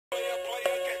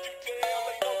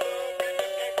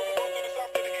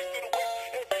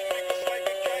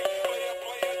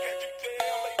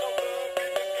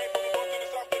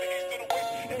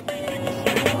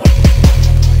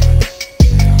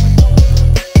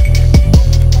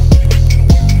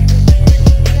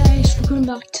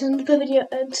to another video,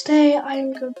 and today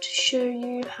I'm going to show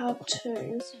you how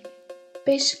to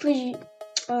basically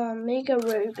make a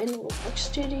robe in Roblox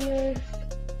Studio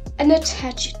and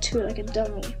attach it to like a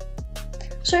dummy.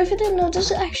 So if you didn't know,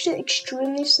 this is actually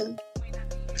extremely simple.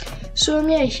 So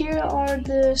yeah, here are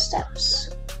the steps.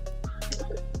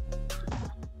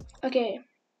 Okay,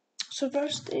 so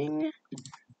first thing,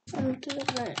 I'm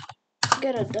gonna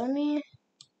get a dummy.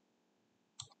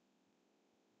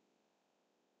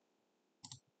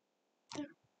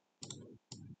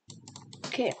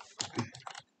 Okay.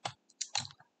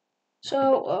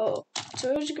 So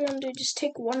what you're gonna do, just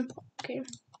take one pop, okay,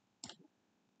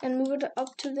 and move it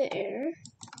up to the air.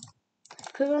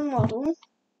 Click on model,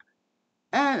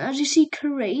 and as you see,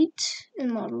 create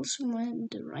in models on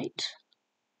the right,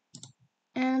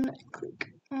 and click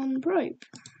on rope.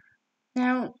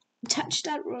 Now attach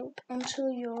that rope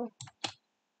onto your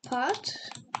part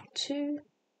to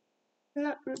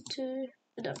not rope to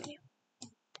the dummy.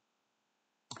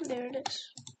 There it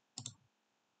is.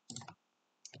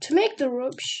 To make the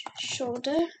rope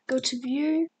shorter, go to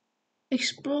View,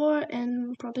 Explore,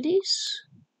 and Properties,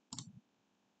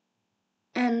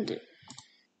 and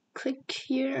click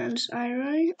here on this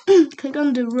arrow. Click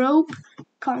on the rope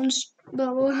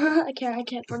constable. I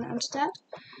can't pronounce that.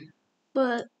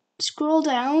 But scroll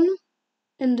down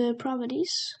in the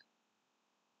properties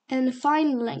and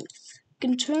find length. You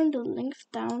can turn the length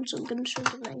down, so I'm gonna turn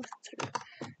the length through.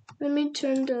 Let me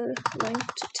turn the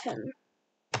length to 10.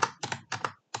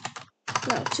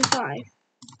 No, to 5.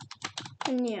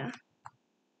 And yeah,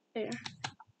 there.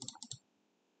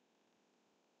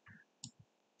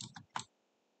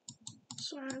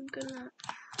 So I'm gonna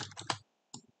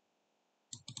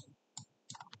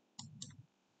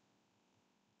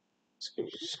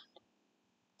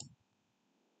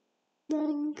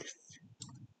length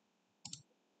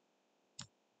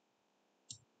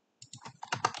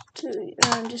to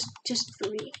just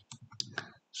 3.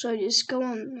 So just go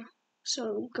on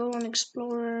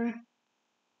Explorer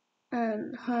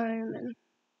and Home and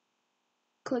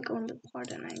click on the part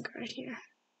and anchor right here.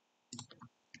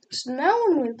 So now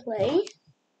when we play,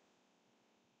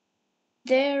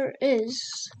 there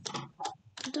is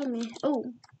the dummy. Oh,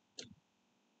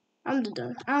 I'm the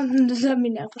dummy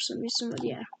now for some reason, but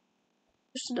yeah,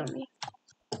 there's the dummy.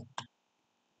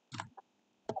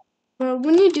 But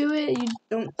when you do it, you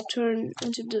don't turn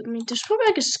into the dummy. There's probably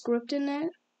like a script in there.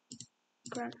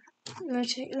 Crap. Let me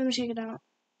check it out.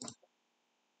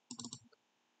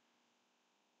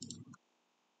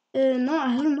 No,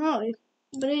 I don't know.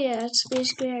 But yeah, that's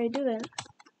basically how you do it.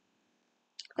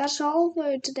 That's all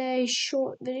for today's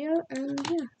short video, and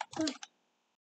yeah, bye.